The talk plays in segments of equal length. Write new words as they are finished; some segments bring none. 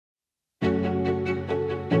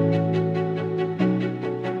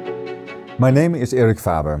My name is Erik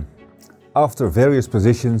Faber. After various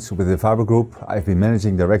positions with the Faber Group, I've been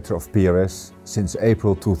Managing Director of PRS since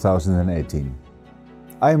April 2018.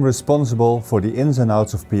 I am responsible for the ins and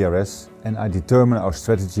outs of PRS, and I determine our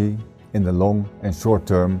strategy in the long and short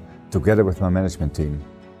term together with my management team.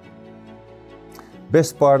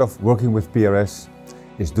 Best part of working with PRS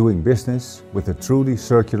is doing business with a truly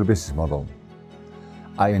circular business model.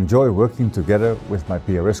 I enjoy working together with my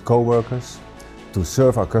PRS co-workers to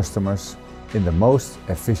serve our customers in the most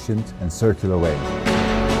efficient and circular way.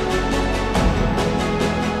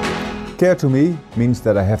 Care to me means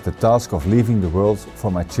that I have the task of leaving the world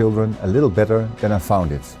for my children a little better than I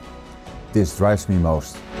found it. This drives me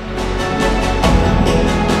most.